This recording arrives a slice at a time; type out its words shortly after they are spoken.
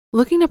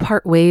Looking to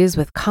part ways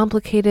with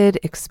complicated,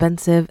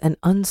 expensive, and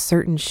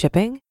uncertain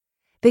shipping?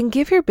 Then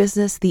give your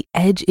business the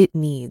edge it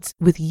needs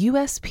with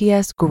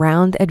USPS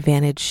Ground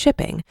Advantage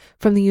shipping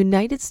from the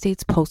United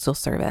States Postal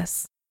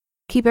Service.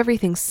 Keep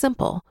everything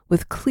simple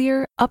with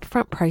clear,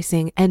 upfront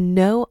pricing and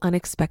no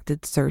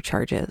unexpected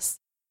surcharges.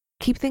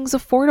 Keep things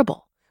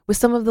affordable with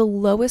some of the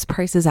lowest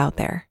prices out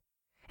there.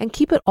 And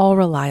keep it all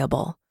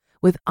reliable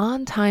with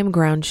on-time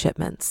ground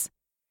shipments.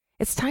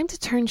 It's time to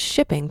turn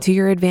shipping to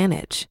your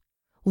advantage.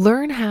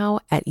 Learn how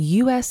at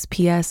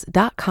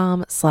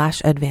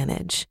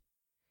USPS.com/advantage.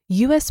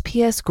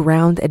 USPS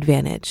Ground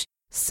Advantage.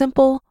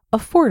 Simple,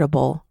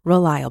 affordable,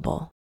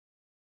 reliable.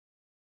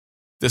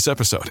 This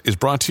episode is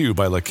brought to you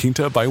by La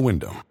Quinta by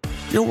Wyndham.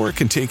 Your work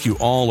can take you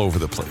all over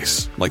the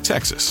place, like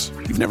Texas.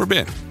 You've never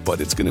been, but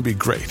it's going to be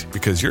great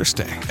because you're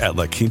staying at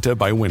La Quinta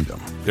by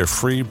Wyndham. Their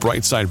free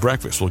Bright Side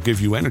breakfast will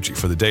give you energy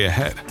for the day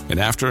ahead.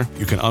 And after,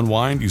 you can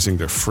unwind using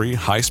their free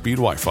high-speed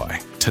Wi-Fi.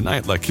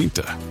 Tonight, La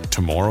Quinta.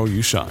 Tomorrow,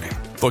 you shine.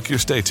 Book your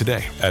stay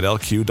today at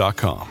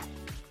LQ.com.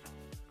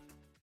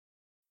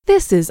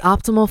 This is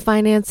Optimal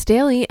Finance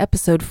Daily,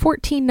 episode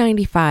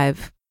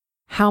 1495.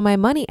 How My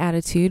Money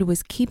Attitude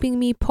Was Keeping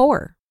Me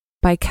Poor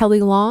by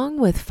Kelley Long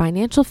with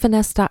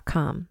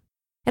FinancialFinesse.com.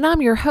 And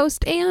I'm your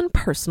host and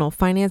personal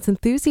finance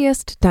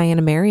enthusiast,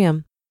 Diana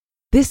Merriam.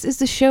 This is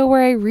the show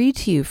where I read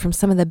to you from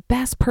some of the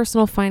best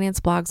personal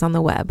finance blogs on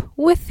the web,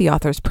 with the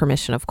author's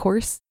permission, of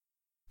course.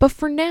 But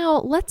for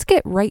now, let's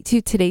get right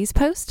to today's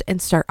post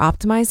and start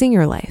optimizing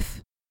your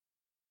life.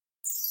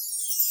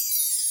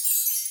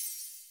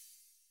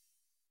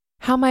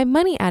 How My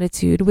Money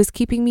Attitude Was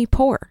Keeping Me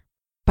Poor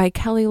by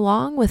Kelley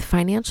Long with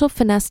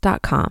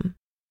FinancialFinesse.com.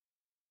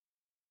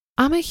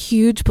 I'm a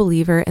huge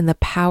believer in the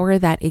power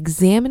that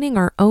examining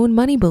our own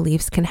money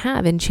beliefs can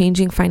have in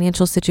changing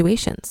financial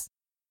situations.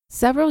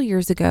 Several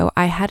years ago,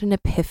 I had an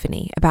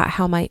epiphany about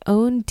how my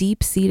own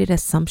deep-seated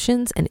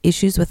assumptions and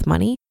issues with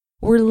money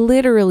were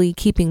literally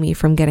keeping me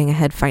from getting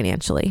ahead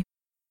financially.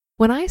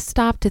 When I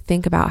stopped to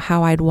think about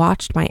how I'd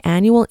watched my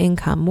annual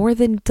income more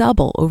than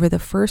double over the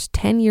first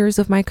 10 years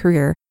of my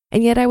career,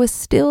 and yet I was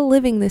still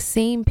living the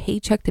same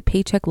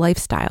paycheck-to-paycheck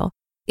lifestyle,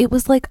 it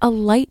was like a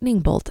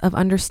lightning bolt of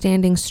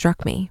understanding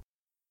struck me.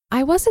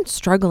 I wasn't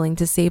struggling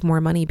to save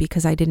more money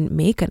because I didn't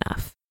make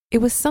enough. It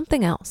was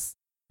something else.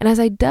 And as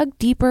I dug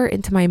deeper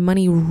into my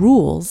money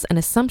rules and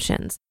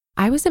assumptions,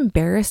 I was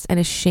embarrassed and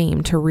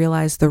ashamed to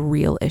realize the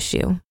real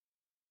issue.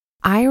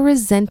 I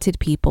resented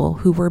people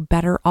who were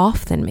better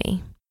off than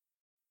me.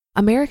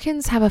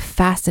 Americans have a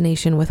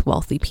fascination with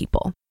wealthy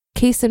people.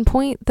 Case in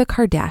point, the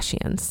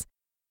Kardashians.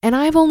 And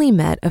I've only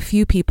met a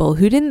few people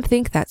who didn't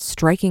think that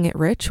striking it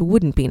rich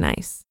wouldn't be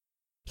nice.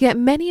 Yet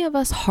many of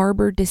us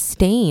harbor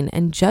disdain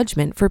and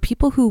judgment for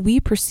people who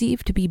we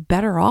perceive to be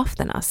better off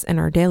than us in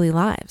our daily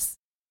lives.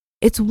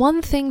 It's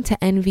one thing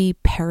to envy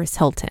Paris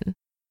Hilton,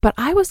 but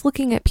I was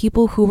looking at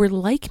people who were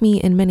like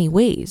me in many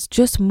ways,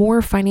 just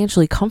more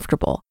financially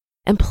comfortable,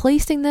 and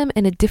placing them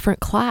in a different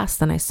class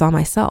than I saw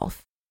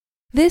myself.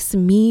 This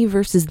me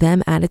versus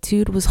them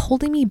attitude was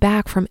holding me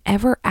back from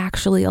ever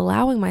actually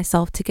allowing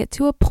myself to get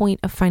to a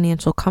point of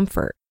financial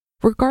comfort,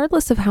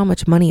 regardless of how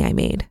much money I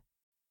made.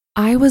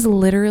 I was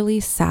literally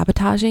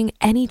sabotaging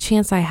any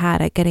chance I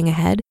had at getting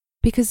ahead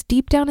because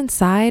deep down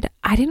inside,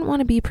 I didn't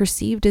want to be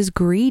perceived as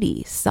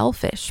greedy,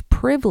 selfish,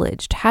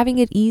 privileged, having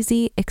it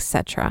easy,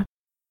 etc.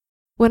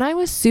 When I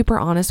was super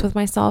honest with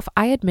myself,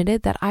 I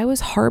admitted that I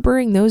was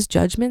harboring those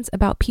judgments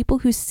about people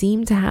who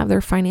seemed to have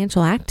their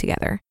financial act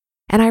together.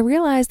 And I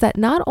realized that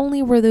not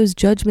only were those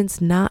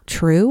judgments not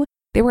true,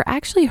 they were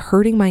actually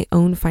hurting my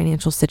own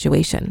financial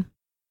situation.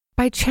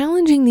 By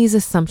challenging these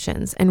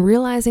assumptions and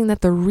realizing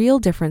that the real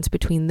difference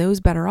between those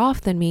better off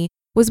than me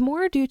was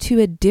more due to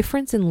a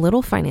difference in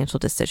little financial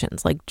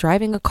decisions like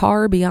driving a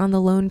car beyond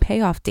the loan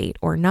payoff date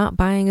or not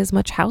buying as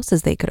much house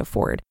as they could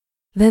afford,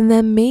 than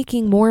them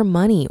making more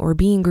money or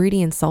being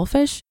greedy and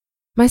selfish,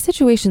 my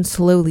situation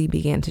slowly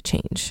began to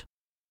change.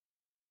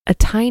 A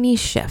tiny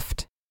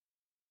shift.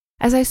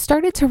 As I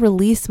started to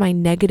release my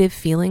negative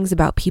feelings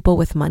about people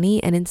with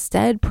money and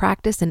instead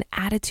practice an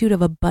attitude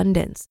of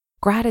abundance,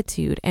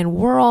 gratitude, and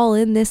we're all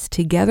in this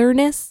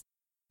togetherness,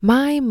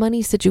 my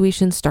money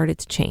situation started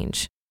to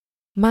change.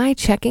 My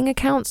checking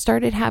account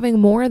started having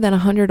more than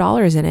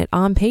 $100 in it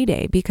on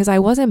payday because I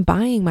wasn't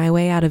buying my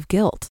way out of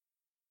guilt.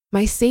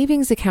 My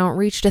savings account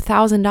reached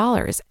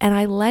 $1,000 and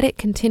I let it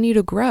continue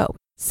to grow.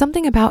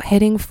 Something about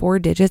hitting 4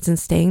 digits and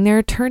staying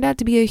there turned out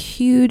to be a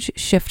huge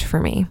shift for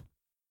me.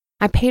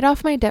 I paid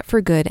off my debt for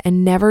good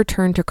and never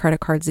turned to credit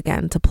cards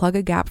again to plug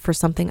a gap for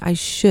something I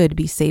should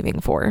be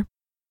saving for.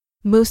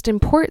 Most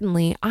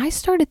importantly, I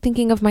started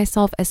thinking of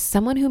myself as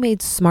someone who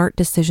made smart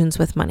decisions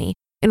with money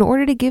in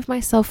order to give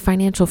myself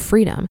financial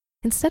freedom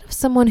instead of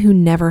someone who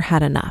never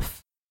had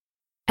enough.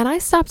 And I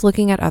stopped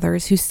looking at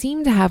others who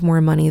seemed to have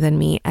more money than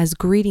me as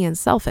greedy and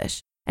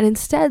selfish, and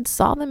instead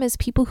saw them as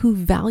people who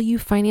value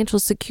financial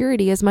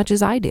security as much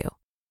as I do.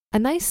 A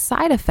nice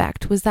side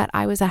effect was that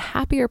I was a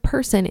happier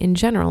person in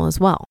general as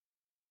well.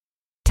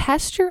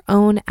 Test your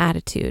own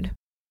attitude.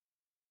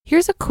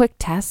 Here's a quick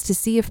test to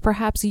see if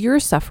perhaps you're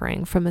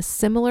suffering from a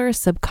similar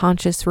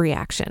subconscious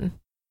reaction.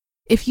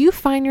 If you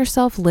find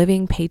yourself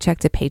living paycheck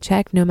to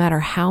paycheck, no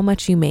matter how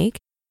much you make,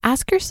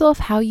 ask yourself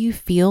how you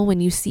feel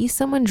when you see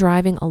someone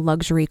driving a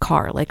luxury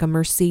car like a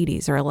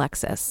Mercedes or a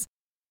Lexus.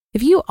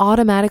 If you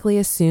automatically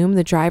assume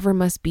the driver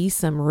must be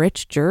some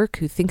rich jerk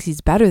who thinks he's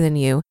better than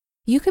you,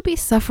 you could be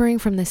suffering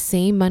from the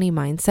same money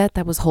mindset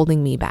that was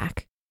holding me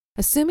back.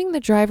 Assuming the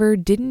driver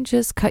didn't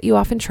just cut you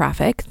off in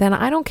traffic, then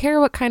I don't care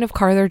what kind of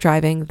car they're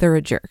driving, they're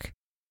a jerk.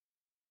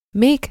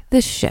 Make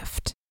the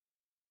shift.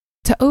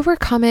 To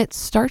overcome it,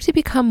 start to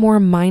become more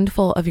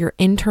mindful of your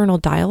internal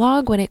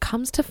dialogue when it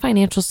comes to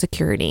financial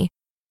security.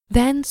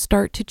 Then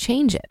start to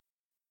change it.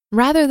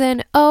 Rather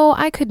than, oh,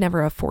 I could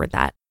never afford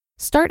that,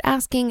 start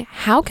asking,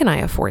 how can I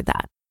afford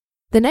that?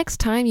 The next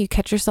time you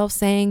catch yourself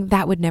saying,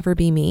 that would never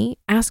be me,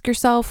 ask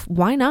yourself,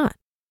 why not?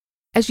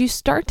 As you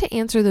start to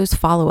answer those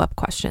follow-up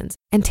questions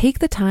and take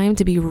the time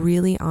to be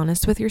really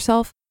honest with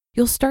yourself,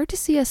 you'll start to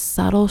see a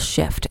subtle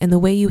shift in the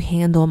way you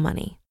handle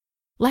money.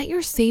 Let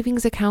your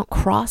savings account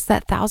cross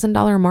that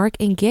 $1,000 mark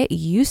and get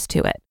used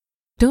to it.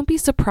 Don't be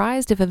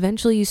surprised if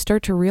eventually you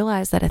start to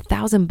realize that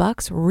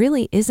 $1,000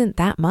 really isn't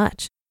that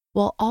much,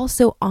 while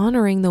also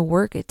honoring the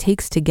work it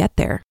takes to get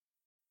there.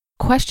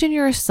 Question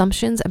your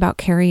assumptions about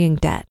carrying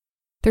debt.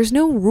 There's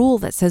no rule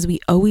that says we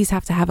always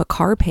have to have a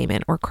car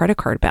payment or credit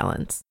card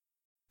balance.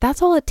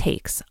 That's all it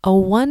takes. A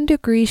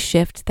 1-degree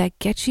shift that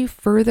gets you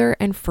further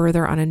and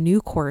further on a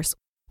new course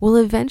will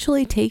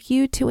eventually take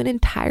you to an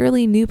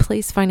entirely new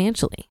place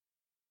financially.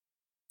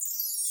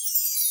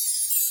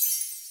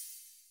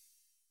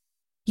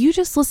 You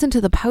just listened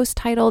to the post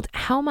titled,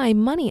 How My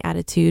Money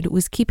Attitude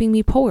Was Keeping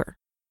Me Poor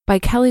by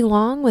Kelley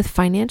Long with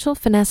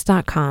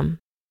FinancialFinesse.com.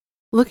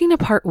 Looking to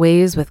part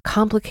ways with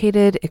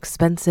complicated,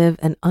 expensive,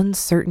 and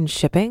uncertain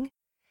shipping?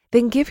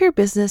 Then give your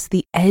business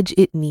the edge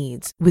it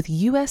needs with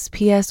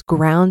USPS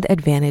Ground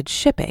Advantage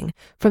shipping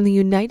from the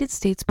United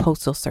States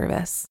Postal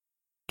Service.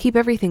 Keep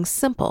everything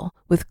simple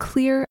with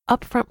clear,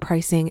 upfront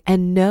pricing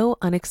and no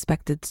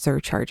unexpected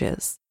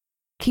surcharges.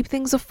 Keep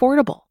things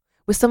affordable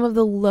with some of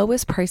the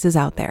lowest prices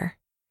out there.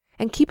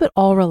 And keep it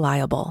all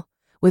reliable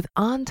with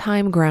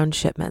on-time ground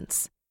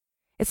shipments.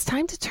 It's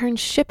time to turn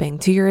shipping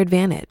to your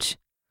advantage.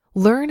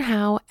 Learn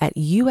how at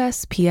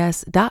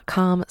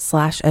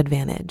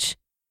USPS.com/advantage.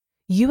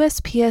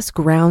 USPS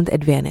Ground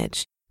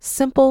Advantage.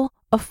 Simple,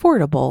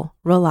 affordable,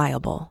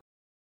 reliable.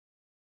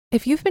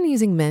 If you've been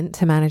using Mint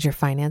to manage your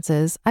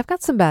finances, I've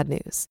got some bad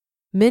news.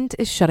 Mint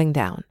is shutting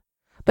down.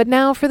 But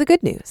now for the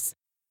good news.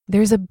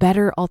 There's a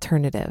better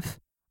alternative.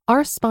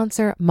 Our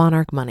sponsor,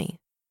 Monarch Money.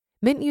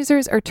 Mint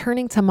users are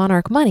turning to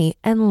Monarch Money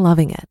and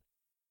loving it.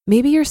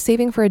 Maybe you're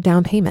saving for a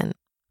down payment,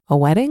 a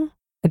wedding,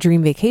 a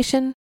dream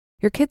vacation,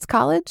 your kids'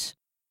 college.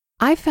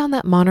 I've found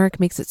that Monarch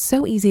makes it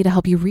so easy to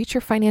help you reach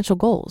your financial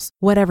goals,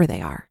 whatever they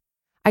are.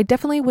 I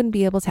definitely wouldn't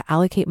be able to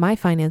allocate my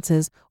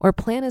finances or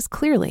plan as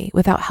clearly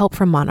without help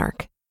from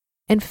Monarch.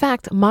 In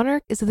fact,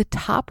 Monarch is the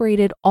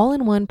top-rated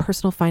all-in-one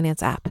personal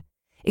finance app.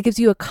 It gives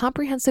you a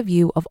comprehensive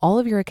view of all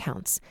of your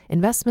accounts,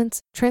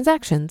 investments,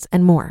 transactions,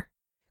 and more.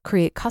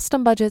 Create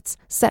custom budgets,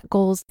 set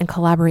goals, and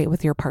collaborate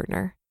with your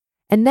partner.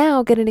 And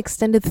now get an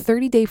extended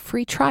 30-day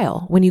free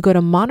trial when you go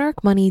to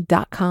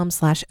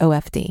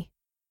monarchmoney.com/OFD.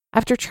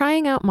 After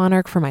trying out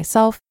Monarch for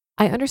myself,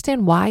 I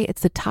understand why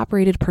it's the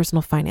top-rated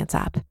personal finance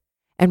app.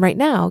 And right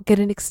now, get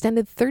an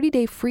extended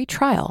 30-day free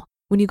trial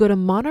when you go to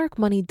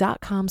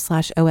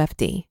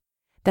monarchmoney.com/OFD.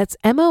 That's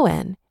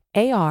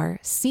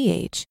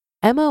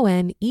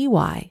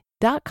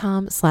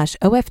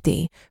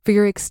monarchmoney.com/OFD for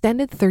your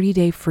extended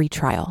 30-day free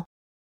trial.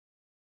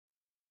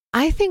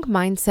 I think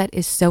mindset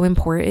is so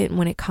important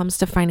when it comes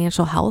to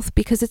financial health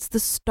because it's the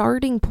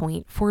starting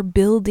point for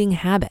building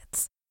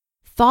habits.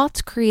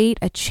 Thoughts create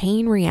a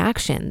chain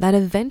reaction that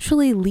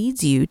eventually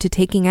leads you to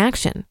taking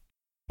action.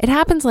 It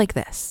happens like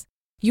this.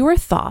 Your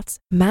thoughts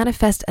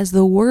manifest as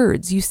the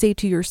words you say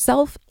to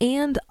yourself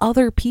and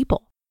other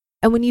people.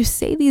 And when you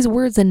say these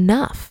words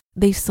enough,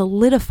 they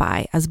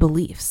solidify as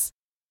beliefs.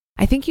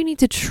 I think you need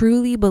to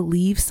truly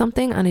believe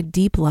something on a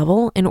deep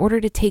level in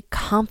order to take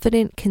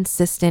confident,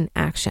 consistent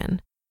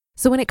action.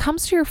 So when it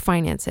comes to your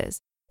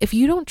finances, if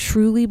you don't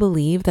truly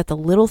believe that the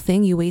little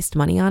thing you waste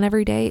money on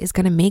every day is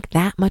going to make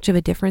that much of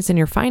a difference in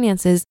your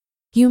finances,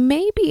 you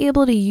may be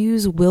able to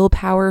use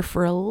willpower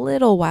for a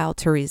little while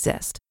to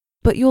resist,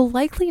 but you'll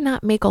likely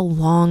not make a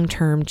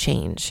long-term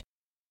change.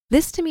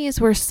 This to me is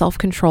where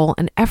self-control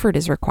and effort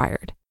is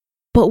required.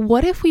 But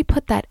what if we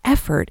put that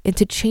effort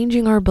into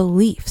changing our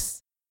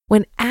beliefs?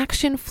 When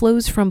action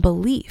flows from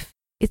belief,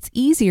 it's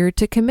easier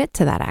to commit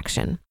to that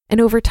action. And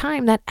over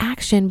time, that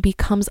action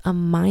becomes a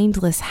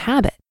mindless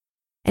habit,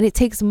 and it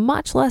takes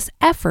much less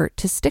effort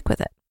to stick with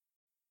it.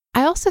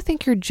 I also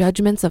think your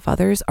judgments of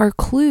others are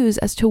clues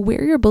as to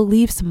where your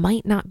beliefs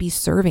might not be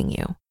serving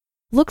you.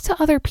 Look to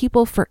other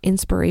people for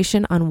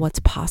inspiration on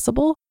what's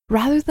possible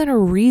rather than a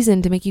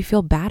reason to make you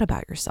feel bad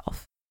about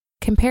yourself.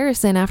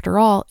 Comparison, after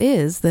all,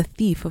 is the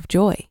thief of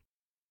joy.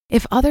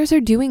 If others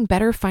are doing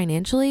better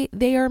financially,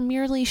 they are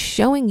merely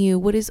showing you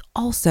what is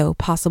also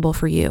possible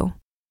for you.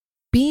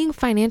 Being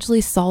financially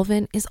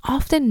solvent is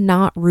often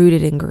not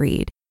rooted in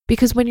greed,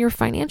 because when you're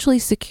financially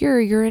secure,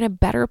 you're in a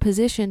better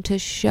position to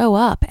show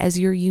up as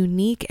your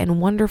unique and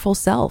wonderful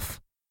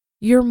self.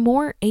 You're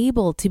more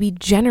able to be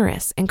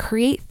generous and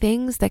create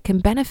things that can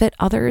benefit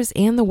others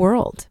and the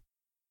world.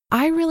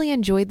 I really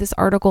enjoyed this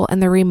article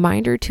and the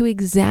reminder to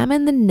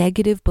examine the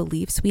negative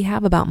beliefs we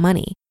have about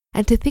money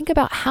and to think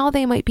about how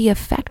they might be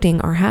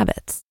affecting our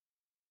habits.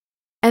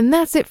 And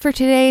that's it for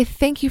today.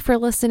 Thank you for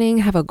listening.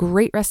 Have a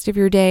great rest of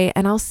your day,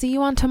 and I'll see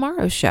you on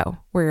tomorrow's show,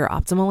 where your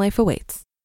optimal life awaits.